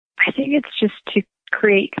I think it's just to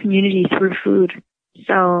create community through food.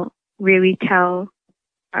 So really tell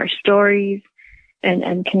our stories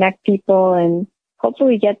and connect people and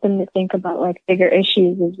hopefully get them to think about like bigger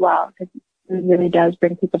issues as well. Because it really does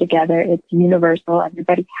bring people together. It's universal.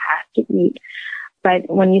 Everybody has to eat. But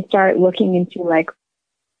when you start looking into like,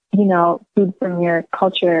 you know, food from your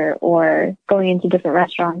culture or going into different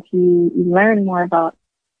restaurants, you learn more about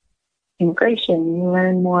immigration. You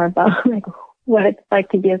learn more about like what it's like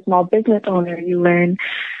to be a small business owner. You learn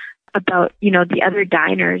about, you know, the other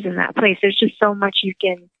diners in that place. There's just so much you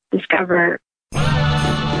can discover.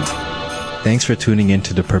 Thanks for tuning in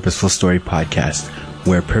to the Purposeful Story podcast,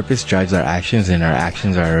 where purpose drives our actions and our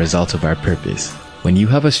actions are a result of our purpose. When you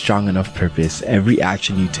have a strong enough purpose, every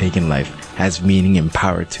action you take in life has meaning and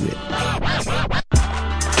power to it.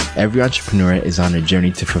 Every entrepreneur is on a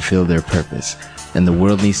journey to fulfill their purpose, and the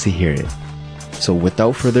world needs to hear it. So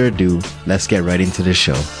without further ado, let's get right into the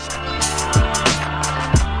show.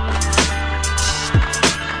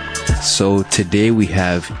 So today we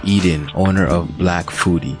have Eden, owner of Black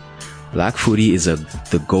Foodie. Black Foodie is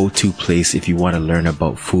the go-to place if you want to learn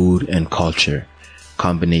about food and culture,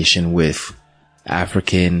 combination with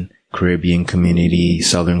African, Caribbean community,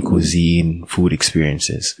 Southern cuisine, food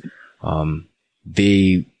experiences.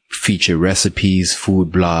 They feature recipes,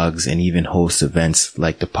 food blogs, and even host events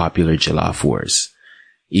like the popular Jollof Wars.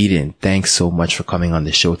 Eden, thanks so much for coming on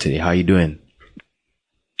the show today. How are you doing?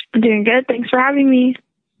 I'm doing good. Thanks for having me.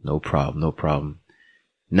 No problem.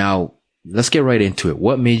 Now, let's get right into it.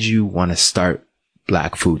 What made you want to start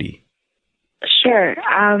Black Foodie? Sure.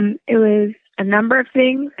 It was a number of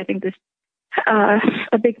things. I think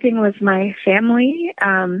a big thing was my family.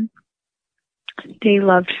 They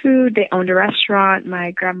loved food. They owned a restaurant.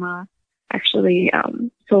 My grandma actually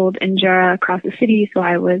sold injera across the city, so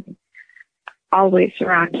I was always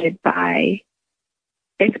surrounded by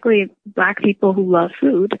basically Black people who love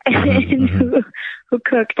food and who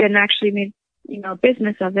cooked and actually made, you know,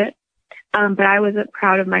 business of it. But I wasn't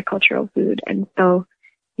proud of my cultural food. And so,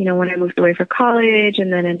 you know, when I moved away for college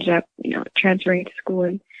and then ended up, you know, transferring to school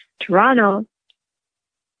in Toronto,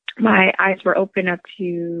 my eyes were open up to,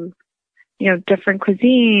 you know, different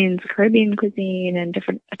cuisines, Caribbean cuisine and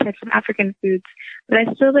different types of African foods. But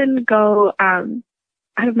I still didn't go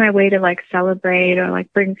out of my way to like celebrate or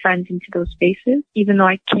like bring friends into those spaces, even though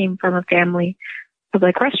I came from a family of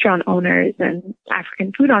like restaurant owners and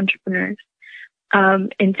African food entrepreneurs.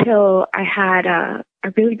 Until I had a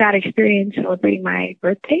really bad experience celebrating my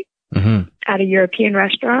birthday at a European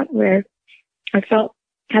restaurant where I felt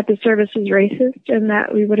that the service was racist and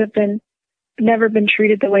that we would have never been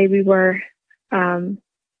treated the way we were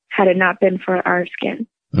had it not been for our skin.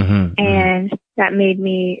 And that made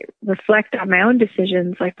me reflect on my own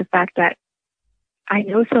decisions, like the fact that I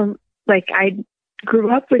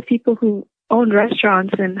grew up with people who owned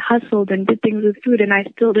restaurants and hustled and did things with food, and I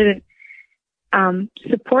still didn't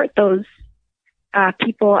support those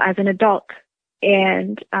people as an adult.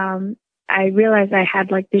 And I realized I had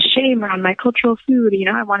like this shame around my cultural food. You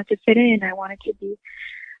know, I wanted to fit in. I wanted to be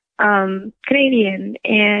Canadian,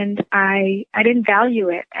 and I didn't value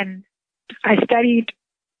it. And I studied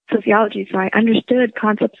sociology, so I understood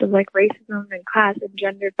concepts of like racism and class and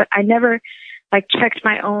gender, but I never like checked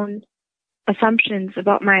my own assumptions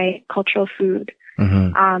about my cultural food.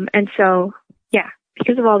 And so, yeah,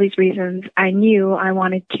 because of all these reasons, I knew I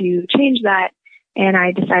wanted to change that, and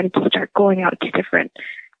I decided to start going out to different,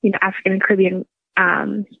 you know, African and Caribbean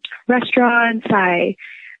restaurants. I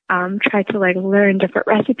tried to like learn different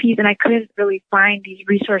recipes, and I couldn't really find these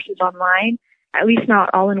resources online, at least not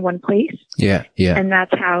all in one place. Yeah. And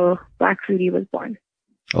that's how Black Foodie was born.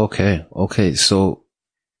 Okay. So,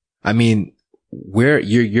 I mean, where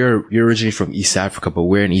you're originally from East Africa, but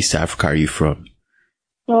where in East Africa are you from?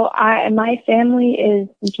 Well, my family is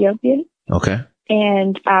Ethiopian. Okay.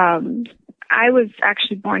 And I was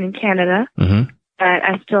actually born in Canada, but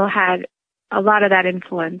I still had a lot of that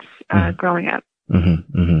influence growing up.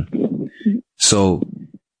 So,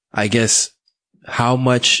 I guess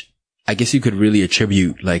you could really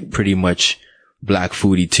attribute like pretty much Black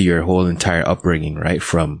Foodie to your whole entire upbringing, right?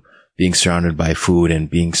 From being surrounded by food and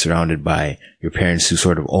being surrounded by your parents who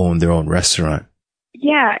sort of own their own restaurant.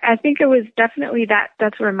 Yeah, I think it was definitely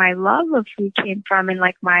that's where my love of food came from, and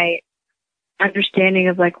like my understanding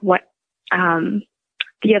of like what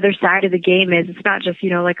the other side of the game is. It's not just, you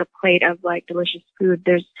know, like a plate of like delicious food.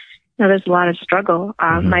 There's a lot of struggle.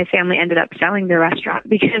 My family ended up selling their restaurant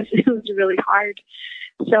because it was really hard.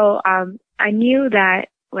 So I knew that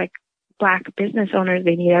like Black business owners,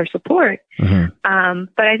 they need our support. But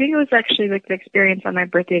I think it was actually like the experience on my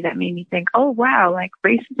birthday that made me think, oh wow, like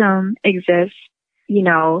racism exists. you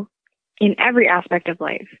know, in every aspect of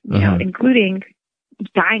life, you know, including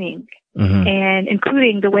dining and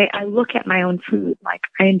including the way I look at my own food. Like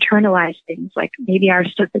I internalize things like maybe our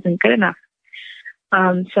stuff isn't good enough.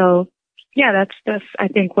 So yeah, that's I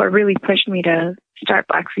think what really pushed me to start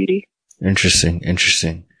Black Foodie.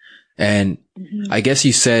 Interesting. And I guess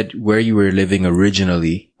you said where you were living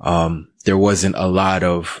originally, there wasn't a lot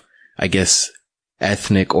of, I guess,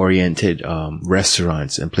 ethnic oriented,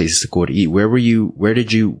 restaurants and places to go to eat. Where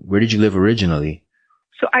did you live originally?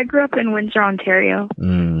 So I grew up in Windsor, Ontario.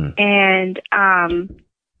 And,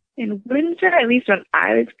 in Windsor, at least when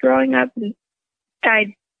I was growing up,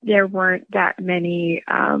 there weren't that many,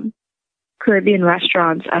 Caribbean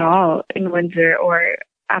restaurants at all in Windsor, or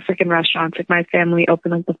African restaurants. Like my family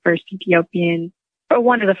opened like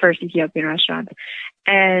one of the first Ethiopian restaurants.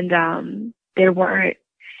 And, there weren't,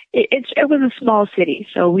 it was a small city,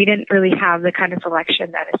 so we didn't really have the kind of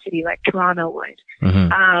selection that a city like Toronto would.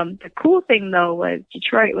 The cool thing though was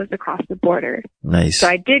Detroit was across the border. Nice. So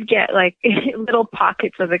I did get like little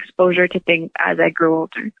pockets of exposure to things as I grew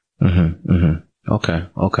older.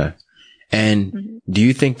 Okay. And do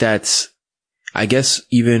you think that's, I guess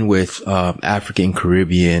even with, African,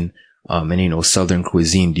 Caribbean, and, you know, Southern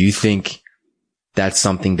cuisine, do you think that's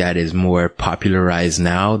something that is more popularized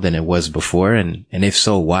now than it was before? And if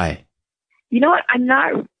so, why? You know what?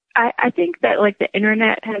 I think that like the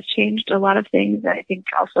internet has changed a lot of things. I think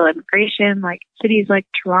also immigration, like cities like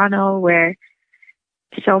Toronto, where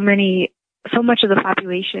so much of the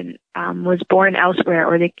population, was born elsewhere,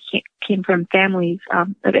 or they came from families,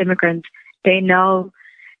 of immigrants. They know,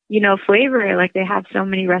 you know, flavor, like they have so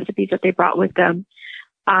many recipes that they brought with them.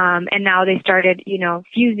 And now they started, you know,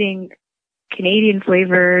 fusing Canadian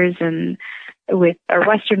flavors and with or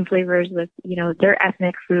Western flavors with, you know, their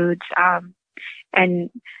ethnic foods, and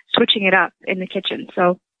switching it up in the kitchen.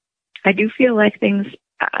 So I do feel like things,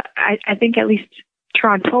 I think at least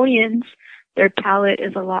Torontonians, their palate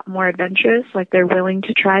is a lot more adventurous. Like they're willing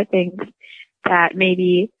to try things that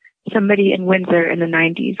maybe somebody in Windsor in the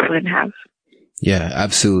 90s wouldn't have. Yeah,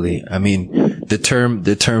 absolutely. I mean, the term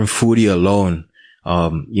foodie alone,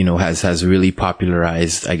 you know, has really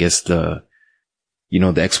popularized, I guess, the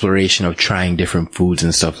exploration of trying different foods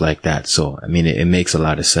and stuff like that. So, I mean, it makes a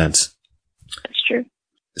lot of sense. That's true.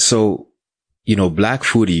 So, you know, Black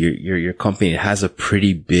Foodie, your company has a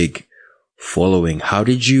pretty big following.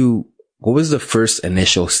 What was the first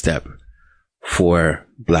initial step for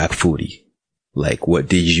Black Foodie? Like, what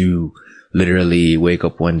did you literally wake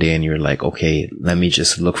up one day and you're like, okay, let me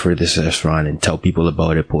just look for this restaurant and tell people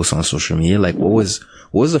about it, post on social media? Like, what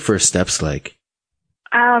was the first steps like?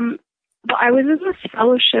 Well, I was in this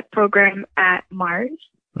fellowship program at Mars.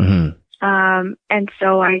 And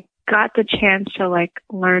so I got the chance to like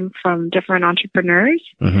learn from different entrepreneurs.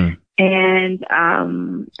 And,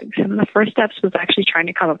 some of the first steps was actually trying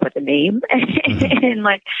to come up with a name and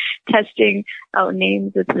like testing out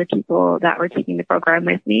names with the people that were taking the program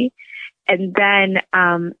with me. And then,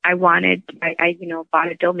 I bought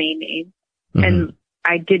a domain name and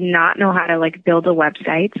I did not know how to like build a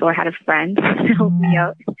website. So I had a friend help me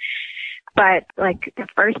out. But like the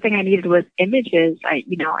first thing I needed was images. I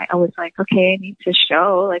was like, okay, I need to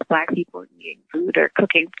show like Black people eating food or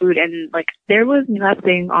cooking food. And like there was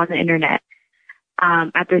nothing on the internet,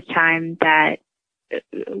 at this time that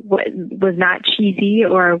was not cheesy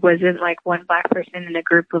or wasn't like one Black person in a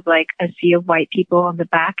group of like a sea of white people on the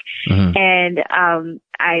back. And,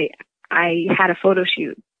 I had a photo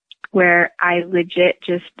shoot where I legit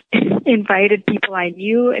just invited people I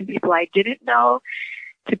knew and people I didn't know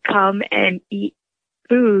to come and eat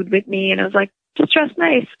food with me. And I was like, just dress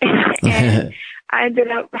nice. And I ended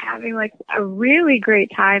up having like a really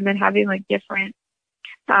great time and having like different,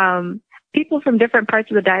 people from different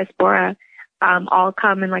parts of the diaspora, all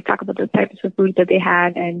come and like talk about the types of food that they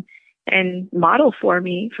had and model for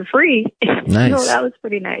me for free. Nice. So that was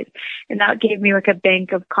pretty nice. And that gave me like a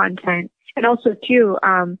bank of content. And also too,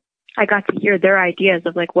 I got to hear their ideas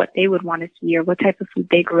of like what they would want to see or what type of food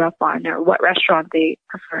they grew up on or what restaurant they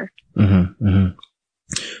prefer.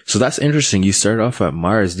 So that's interesting. You started off at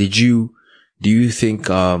Mars. Do you think,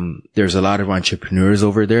 there's a lot of entrepreneurs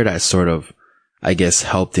over there that sort of, I guess,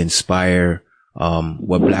 helped inspire,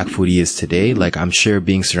 what Black Foodie is today? Like I'm sure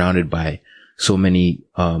being surrounded by so many,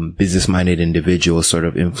 business minded individuals sort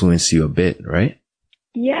of influenced you a bit, right?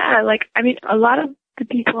 Yeah. Like, I mean, a lot of the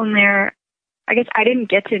people in there, I guess I didn't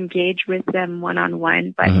get to engage with them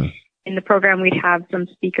one-on-one, but in the program, we'd have some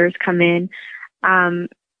speakers come in.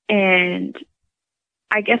 And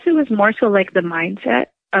I guess it was more so like the mindset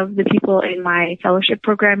of the people in my fellowship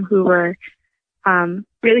program who were,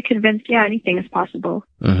 really convinced, yeah, anything is possible.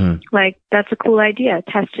 Mm-hmm. Like, that's a cool idea.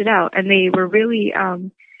 Test it out. And they were really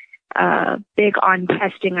big on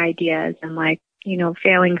testing ideas and like, you know,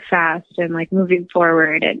 failing fast and like moving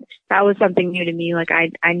forward. And that was something new to me. Like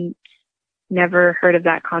I never heard of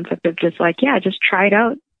that concept of just like, yeah, just try it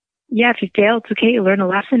out. Yeah, if you fail, it's okay. You learn a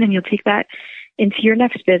lesson and you'll take that into your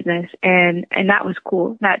next business. And that was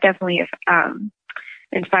cool. That definitely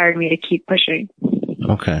inspired me to keep pushing.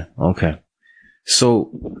 Okay. So,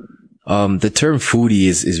 the term foodie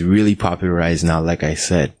is really popularized now, like I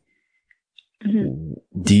said.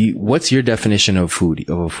 Mm-hmm. What's your definition of a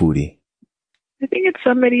foodie? I think it's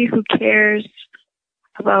somebody who cares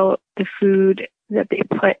about the food that they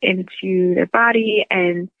put into their body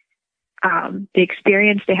and the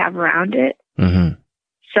experience they have around it. Mm-hmm.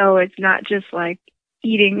 So it's not just like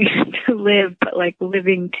eating to live, but like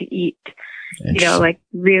living to eat. You know, like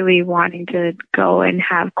really wanting to go and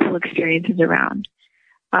have cool experiences around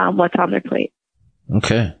what's on their plate.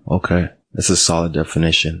 Okay. That's a solid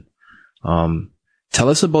definition. Tell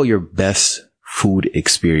us about your best food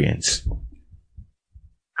experience.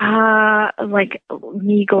 Like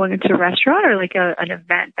me going into a restaurant or like an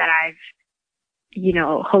event that I've, you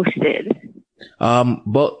know, hosted.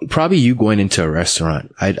 But probably you going into a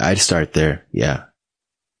restaurant. I'd start there. Yeah.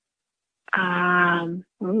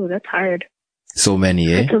 Oh, that's hard. So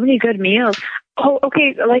many, eh? So many good meals. Oh,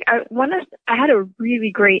 okay. Like I had a really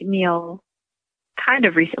great meal kind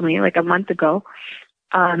of recently, like a month ago,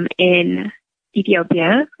 in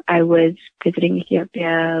Ethiopia. I was visiting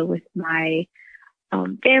Ethiopia with my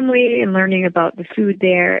family and learning about the food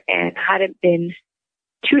there, and I hadn't been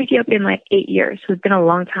to Ethiopia in like 8 years. So it's been a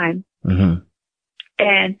long time. Mm-hmm.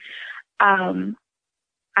 And,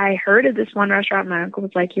 I heard of this one restaurant. My uncle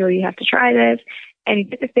was like, yo, you have to try this. And he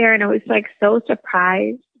took us there, and I was like so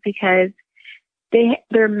surprised because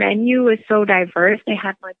their menu was so diverse. They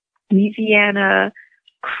had like Louisiana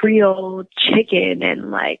Creole chicken and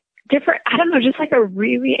like different, I don't know, just like a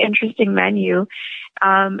really interesting menu.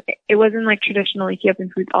 It wasn't like traditional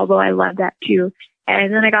Ethiopian food, although I love that too.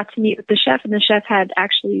 And then I got to meet with the chef, and the chef had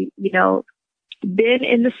actually, you know, been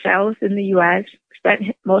in the South in the U.S.,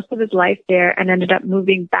 spent most of his life there, and ended up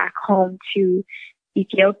moving back home to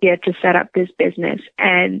Ethiopia to set up this business.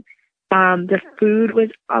 And the food was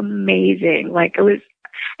amazing. Like it was,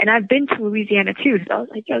 and I've been to Louisiana too, so I was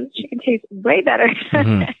like, yo, this chicken tastes way better.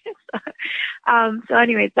 Mm-hmm. So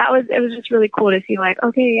anyways, it was just really cool to see like,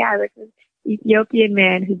 okay, yeah, like this Ethiopian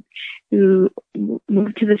man who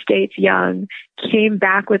moved to the States young, came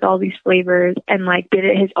back with all these flavors and like did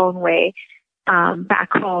it his own way, back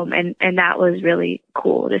home. And that was really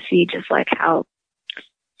cool to see just like how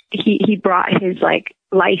he brought his like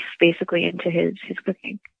life basically into his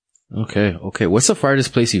cooking. Okay. What's the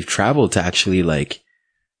farthest place you've traveled to actually like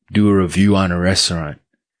do a review on a restaurant?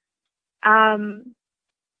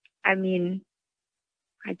 I mean,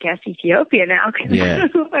 I guess Ethiopia now, because I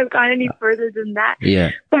don't know if I've gone any further than that.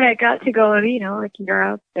 Yeah. But I got to go, you know, like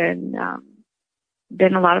Europe and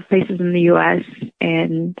been a lot of places in the U.S.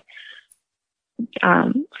 and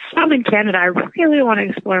some in Canada. I really want to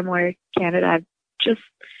explore more Canada. I've just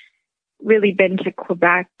really been to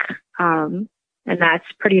Quebec, and that's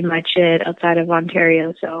pretty much it outside of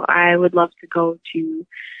Ontario. So I would love to go to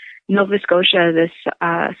Nova Scotia this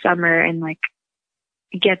summer and like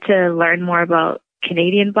get to learn more about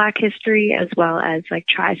Canadian Black history, as well as like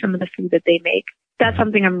try some of the food that they make. That's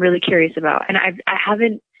something I'm really curious about. And I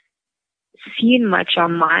haven't seen much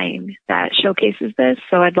online that showcases this.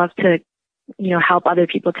 So I'd love to, you know, help other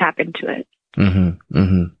people tap into it. Mm-hmm.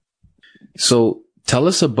 Mm-hmm. So tell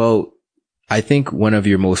us about, I think one of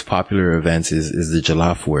your most popular events is the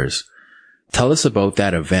Jollof Wars. Tell us about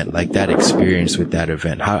that event, like that experience with that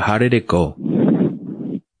event. How did it go?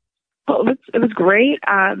 Well, it was great.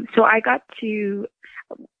 So I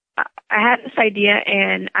had this idea,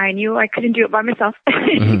 and I knew I couldn't do it by myself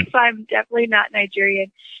because I'm definitely not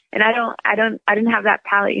Nigerian, and I didn't have that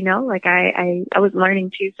palate, you know, like I was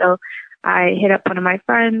learning too. So I hit up one of my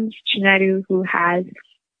friends, Chinedu, who has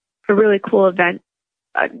a really cool event,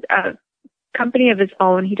 a company of his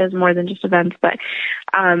own. He does more than just events, but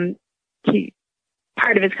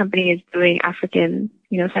part of his company is doing African,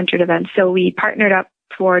 you know, centered events. So we partnered up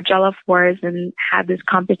for Jollof Wars and had this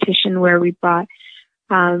competition where we brought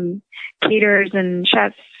caterers and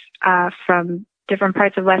chefs from different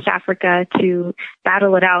parts of West Africa to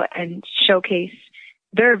battle it out and showcase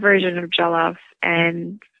their version of jollof.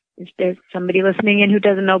 And if there's somebody listening in who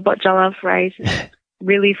doesn't know about jollof rice, it's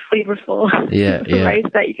really flavorful rice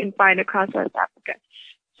that you can find across West Africa.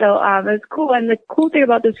 So it was cool. And the cool thing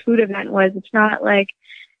about this food event was it's not like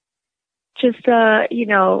just a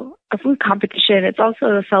food competition. It's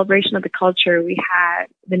also a celebration of the culture. We had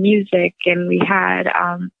the music, and we had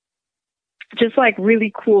just like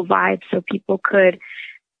really cool vibes, so people could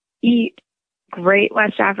eat great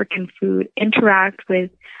West African food, interact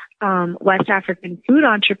with West African food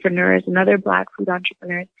entrepreneurs and other Black food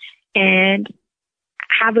entrepreneurs, and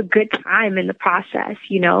have a good time in the process,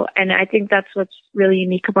 And I think that's what's really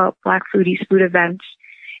unique about Black Foodies food events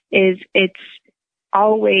is it's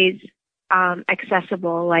always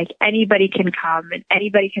accessible. Like anybody can come and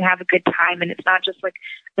anybody can have a good time, and it's not just like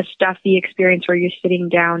a stuffy experience where you're sitting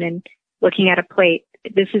down and looking at a plate.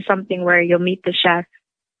 This is something where you'll meet the chef,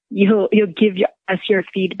 you'll give us your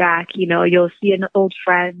feedback, you'll see an old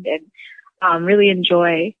friend, and really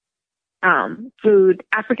enjoy food,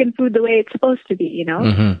 African food, the way it's supposed to be,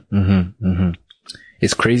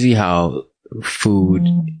 It's crazy how food,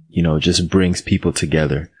 just brings people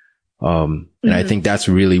together. And I think that's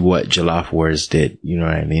really what Jollof Wars did. You know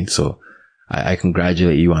what I mean? So I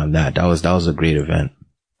congratulate you on that. That was a great event.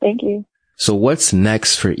 Thank you. So what's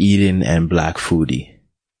next for Eden and Black Foodie?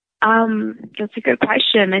 That's a good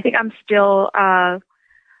question. I think I'm still,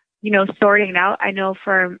 sorting it out. I know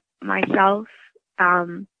for myself,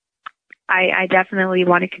 I definitely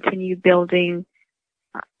want to continue building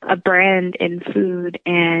a brand in food,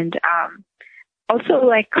 and also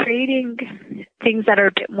like creating things that are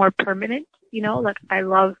a bit more permanent. Like I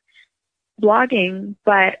love blogging,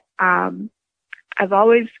 but I've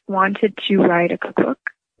always wanted to write a cookbook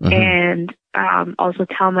and also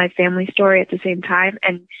tell my family story at the same time.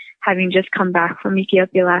 And having just come back from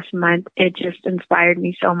Ethiopia last month, it just inspired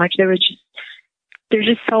me so much. There's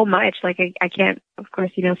just so much. Like I can't, of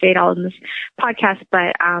course, say it all in this podcast,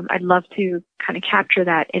 but I'd love to kind of capture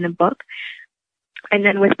that in a book. And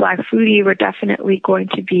then with Black Foodie, we're definitely going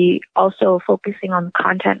to be also focusing on the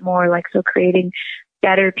content more, like so creating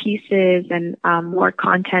better pieces and more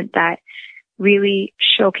content that really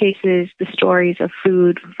showcases the stories of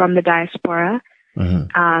food from the diaspora,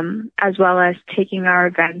 as well as taking our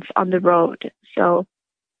events on the road. So,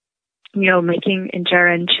 making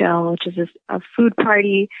Injera and Chill, which is a food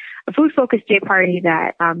party, a food-focused day party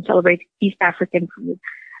that celebrates East African food.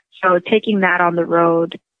 So taking that on the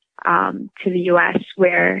road to the U.S.,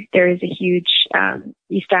 where there is a huge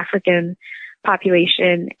East African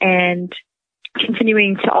population, and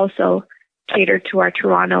continuing to also cater to our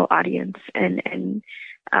Toronto audience and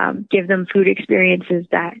give them food experiences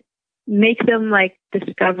that make them like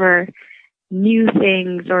discover new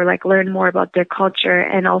things or like learn more about their culture,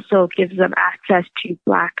 and also gives them access to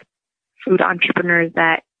Black food entrepreneurs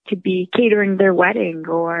that could be catering their wedding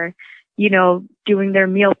or, doing their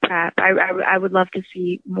meal prep. I would love to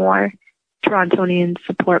see more Torontonians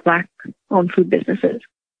support Black owned food businesses.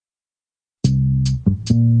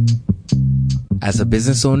 As a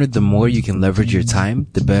business owner, the more you can leverage your time,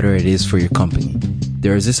 the better it is for your company.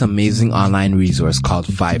 There is this amazing online resource called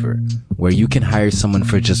Fiverr, where you can hire someone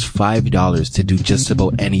for just $5 to do just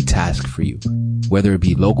about any task for you. Whether it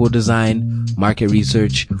be logo design, market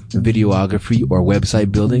research, videography, or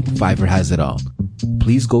website building, Fiverr has it all.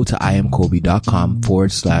 Please go to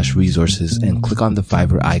iamkobe.com/resources and click on the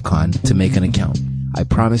Fiverr icon to make an account. I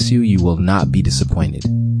promise you will not be disappointed.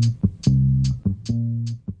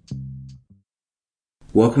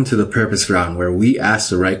 Welcome to the Purpose Round, where we ask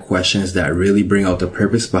the right questions that really bring out the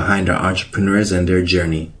purpose behind our entrepreneurs and their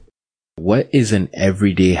journey. What is an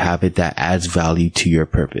everyday habit that adds value to your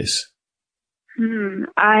purpose?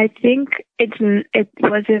 I think it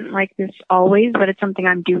wasn't like this always, but it's something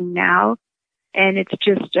I'm doing now. And it's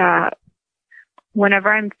just,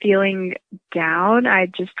 whenever I'm feeling down, I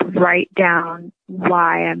just write down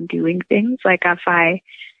why I'm doing things. Like if I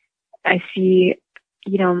see,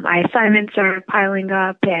 my assignments are piling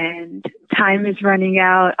up and time is running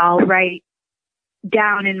out, I'll write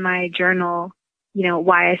down in my journal,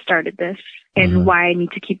 why I started this and why I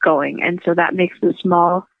need to keep going. And so that makes the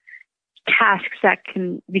small tasks that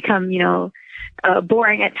can become,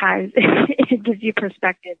 boring at times. It gives you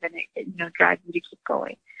perspective, and it drives you to keep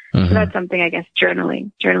going. So that's something, I guess,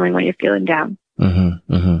 journaling when you're feeling down.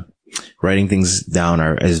 Writing things down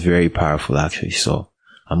is very powerful, actually. So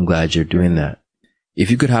I'm glad you're doing that. If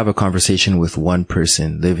you could have a conversation with one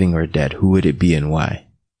person, living or dead, who would it be and why?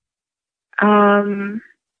 I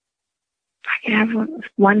could have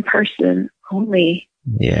one person only.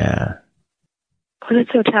 Yeah. Oh,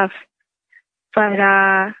 that's so tough. But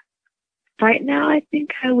right now, I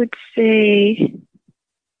think I would say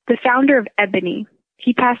the founder of Ebony.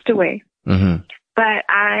 He passed away. But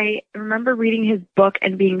I remember reading his book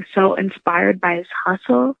and being so inspired by his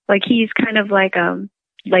hustle. Like he's kind of like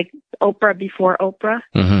Oprah before Oprah.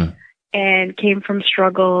 and came from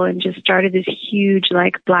struggle and just started this huge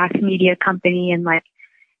like Black media company and like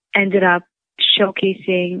ended up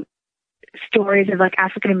showcasing stories of like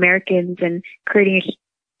African Americans and creating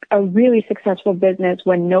a really successful business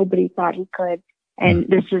when nobody thought he could. And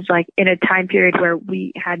this is like in a time period where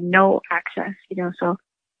we had no access, so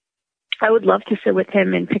I would love to sit with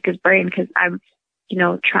him and pick his brain because I'm,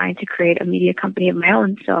 trying to create a media company of my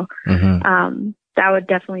own. So, that would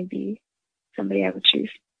definitely be somebody I would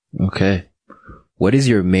choose. Okay. What is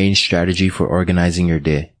your main strategy for organizing your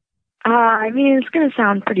day? I mean, it's going to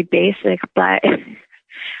sound pretty basic, but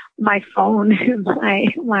my phone,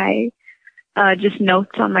 my just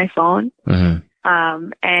notes on my phone,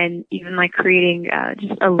 and even like creating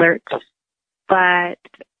just alerts. But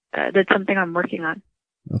that's something I'm working on.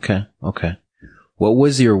 Okay. What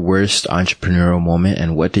was your worst entrepreneurial moment,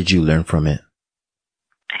 and what did you learn from it?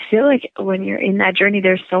 I feel like when you're in that journey,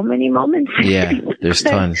 there's so many moments. Yeah, there's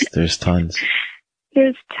tons. There's tons.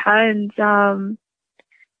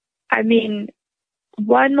 I mean,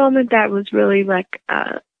 one moment that was really like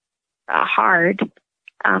hard,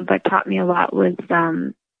 but taught me a lot was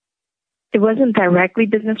it wasn't directly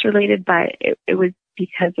business related, but it was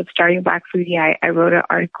because of starting Black Foodie. I wrote an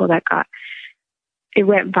article that it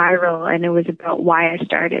went viral, and it was about why I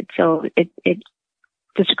started. So it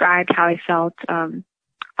described how I felt on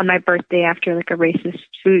my birthday after like a racist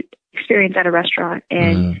food experience at a restaurant,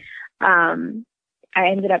 and I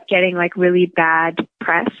ended up getting like really bad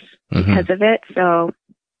press because of it. So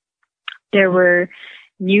there were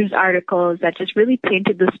news articles that just really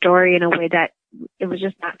painted the story in a way that it was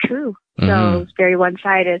just not true. So it was very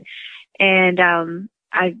one-sided. And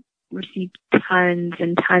I received tons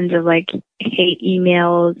and tons of like hate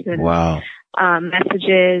emails and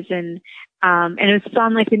messages, and it was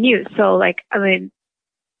on like the news. So like, I mean,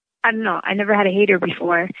 I don't know. I never had a hater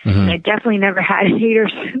before. And I definitely never had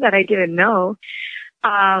haters that I didn't know.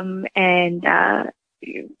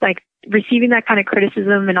 Like receiving that kind of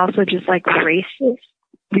criticism, and also just like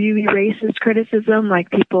really racist criticism, like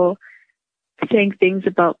people saying things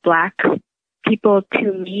about Black people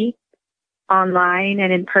to me online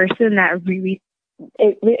and in person that really,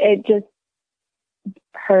 it just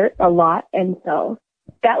hurt a lot. And so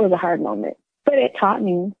that was a hard moment, but it taught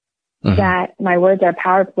me that my words are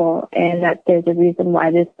powerful and that there's a reason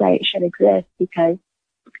why this site should exist, because,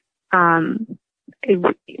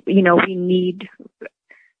 we need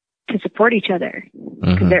to support each other,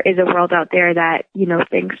 because there is a world out there that,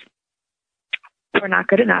 thinks we're not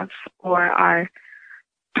good enough, or our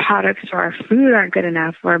products or our food aren't good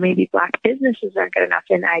enough, or maybe Black businesses aren't good enough.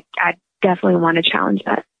 And I definitely want to challenge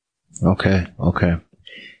that. Okay.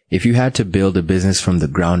 If you had to build a business from the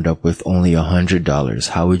ground up with only $100,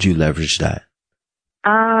 how would you leverage that?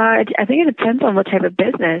 I think it depends on what type of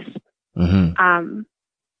business.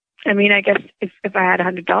 I mean, I guess if I had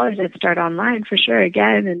 $100, I'd start online for sure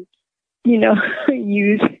again, and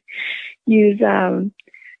use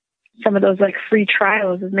some of those like free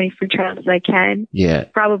trials, as many free trials as I can. Yeah.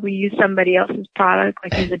 Probably use somebody else's product,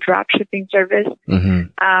 like use a drop shipping service.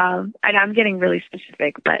 And I'm getting really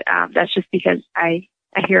specific, but that's just because I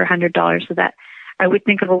hear $100, so that I would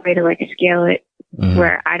think of a way to like scale it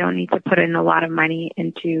where I don't need to put in a lot of money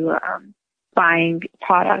into buying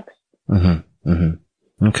products.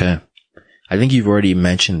 Okay. I think you've already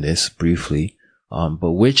mentioned this briefly,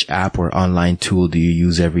 but which app or online tool do you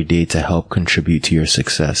use every day to help contribute to your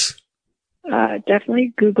success?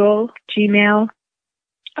 Definitely Google, Gmail,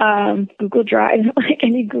 Google Drive, like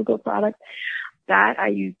any Google product that I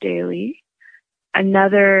use daily.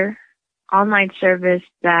 Another online service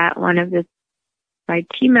that one of my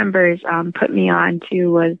team members put me on to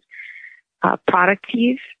was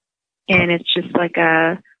Productive, and it's just like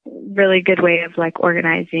a really good way of like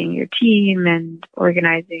organizing your team and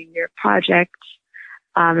organizing your projects.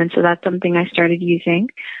 And so that's something I started using.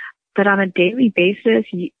 But on a daily basis,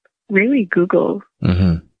 really Google.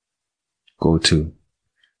 Go-to.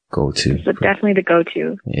 So definitely the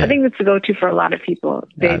go-to. Yeah. I think that's the go-to for a lot of people.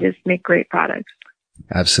 They just make great products.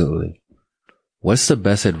 Absolutely. What's the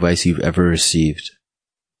best advice you've ever received?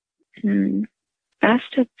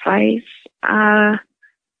 Best advice? I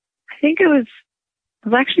think it was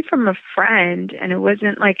actually from a friend, and it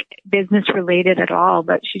wasn't like business related at all,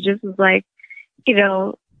 but she just was like,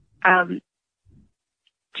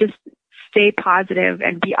 just stay positive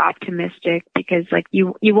and be optimistic, because like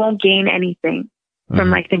you won't gain anything from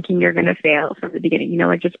like thinking you're going to fail from the beginning,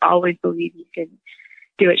 like just always believe you can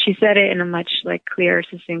do it. She said it in a much like clear,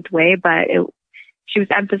 succinct way, but she was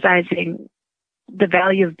emphasizing the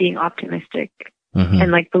value of being optimistic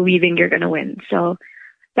and like believing you're going to win. So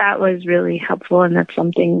that was really helpful. And that's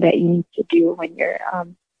something that you need to do when you're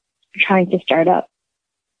trying to start up.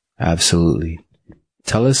 Absolutely.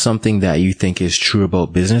 Tell us something that you think is true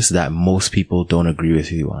about business that most people don't agree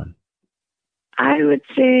with you on. I would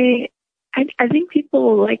say, I think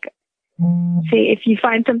people will say if you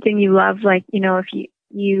find something you love, if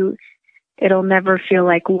you it'll never feel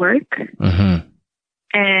like work. Mm-hmm.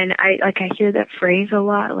 And I hear that phrase a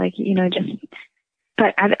lot,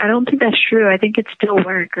 but I don't think that's true. I think it's still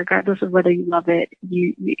work, regardless of whether you love it.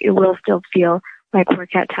 It will still feel like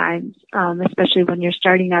work at times, especially when you're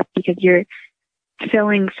starting up, because you're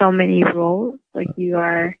filling so many roles. Like you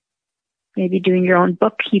are maybe doing your own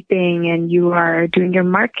bookkeeping, and you are doing your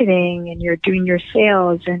marketing, and you're doing your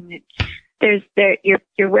sales, and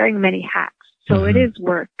you're wearing many hats. So Mm-hmm. it is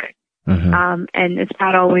work. Mm-hmm. And it's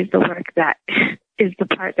not always the work that is the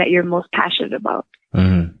part that you're most passionate about.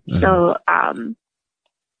 Mm-hmm. So,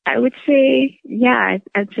 I would say,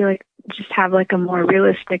 I'd say just have a more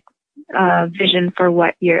realistic, vision for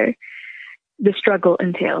what the struggle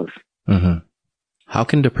entails. Mm-hmm. How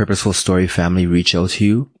can the Purposeful Story family reach out to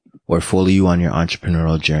you or follow you on your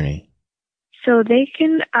entrepreneurial journey? So they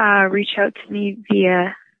can, reach out to me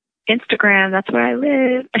via Instagram. That's where I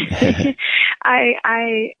live.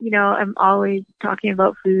 I'm always talking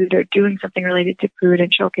about food or doing something related to food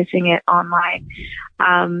and showcasing it online.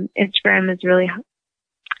 Instagram is really,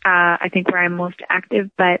 I think, where I'm most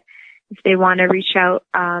active, but if they want to reach out,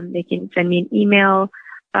 they can send me an email,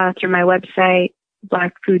 through my website,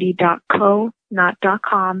 blackfoodie.co, not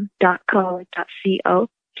 .com, .co, .co.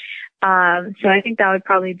 So I think that would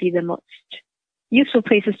probably be the most useful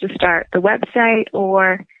places to start, the website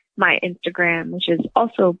or my Instagram, which is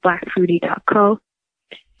also blackfoodie.co,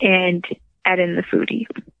 and add in the foodie.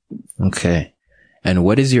 Okay. And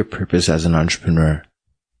what is your purpose as an entrepreneur?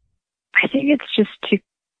 I think it's just to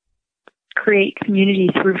create community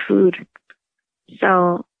through food.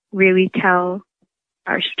 So really tell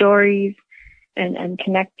our stories and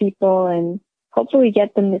connect people, and hopefully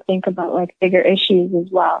get them to think about bigger issues as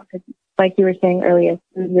well. Because like you were saying earlier,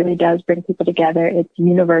 food really does bring people together. It's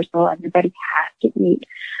universal. Everybody has to eat.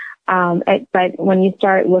 But when you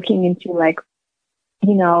start looking into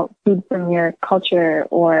food from your culture,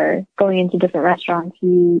 or going into different restaurants,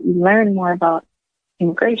 you learn more about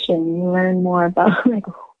immigration. You learn more about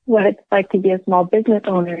what it's like to be a small business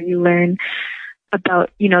owner. You learn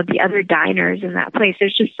about, the other diners in that place.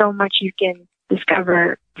 There's just so much you can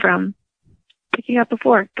discover from picking up a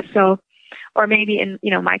fork. So, or maybe in,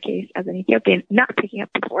 my case as an Ethiopian, not picking up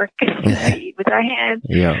the fork with our hands.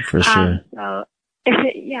 Yeah, for sure. So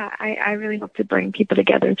I really hope to bring people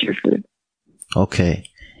together through food. Okay.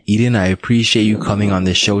 Eden, I appreciate you coming on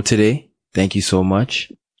this show today. Thank you so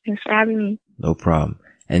much. Thanks for having me. No problem.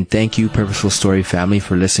 And thank you, Purposeful Story family,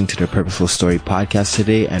 for listening to the Purposeful Story podcast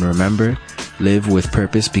today. And remember, live with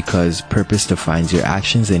purpose, because purpose defines your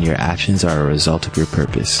actions, and your actions are a result of your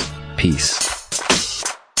purpose. Peace.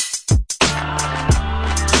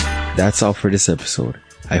 That's all for this episode.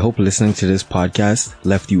 I hope listening to this podcast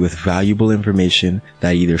left you with valuable information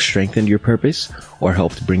that either strengthened your purpose or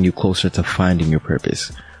helped bring you closer to finding your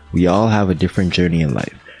purpose. We all have a different journey in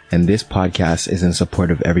life, and this podcast is in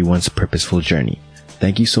support of everyone's purposeful journey.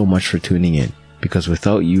 Thank you so much for tuning in, because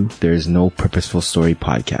without you, there is no Purposeful Story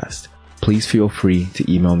podcast. Please feel free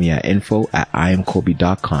to email me at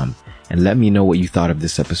info@iamkobe.com and let me know what you thought of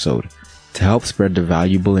this episode. To help spread the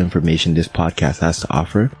valuable information this podcast has to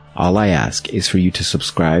offer, all I ask is for you to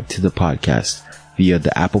subscribe to the podcast via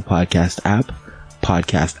the Apple Podcast app,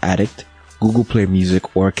 Podcast Addict, Google Play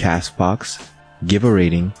Music, or Castbox. Give a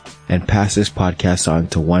rating and pass this podcast on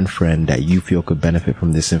to one friend that you feel could benefit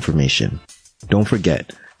from this information. Don't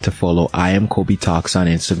forget to follow I Am Kobe Talks on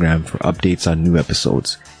Instagram for updates on new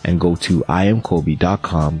episodes, and go to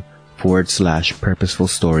iamkobe.com/purposeful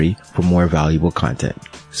story for more valuable content.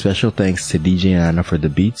 Special thanks to DJ Nana for the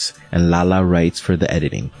beats and Lala Writes for the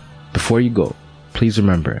editing. Before you go, please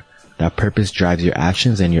remember that purpose drives your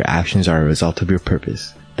actions, and your actions are a result of your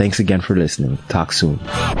purpose. Thanks again for listening. Talk soon.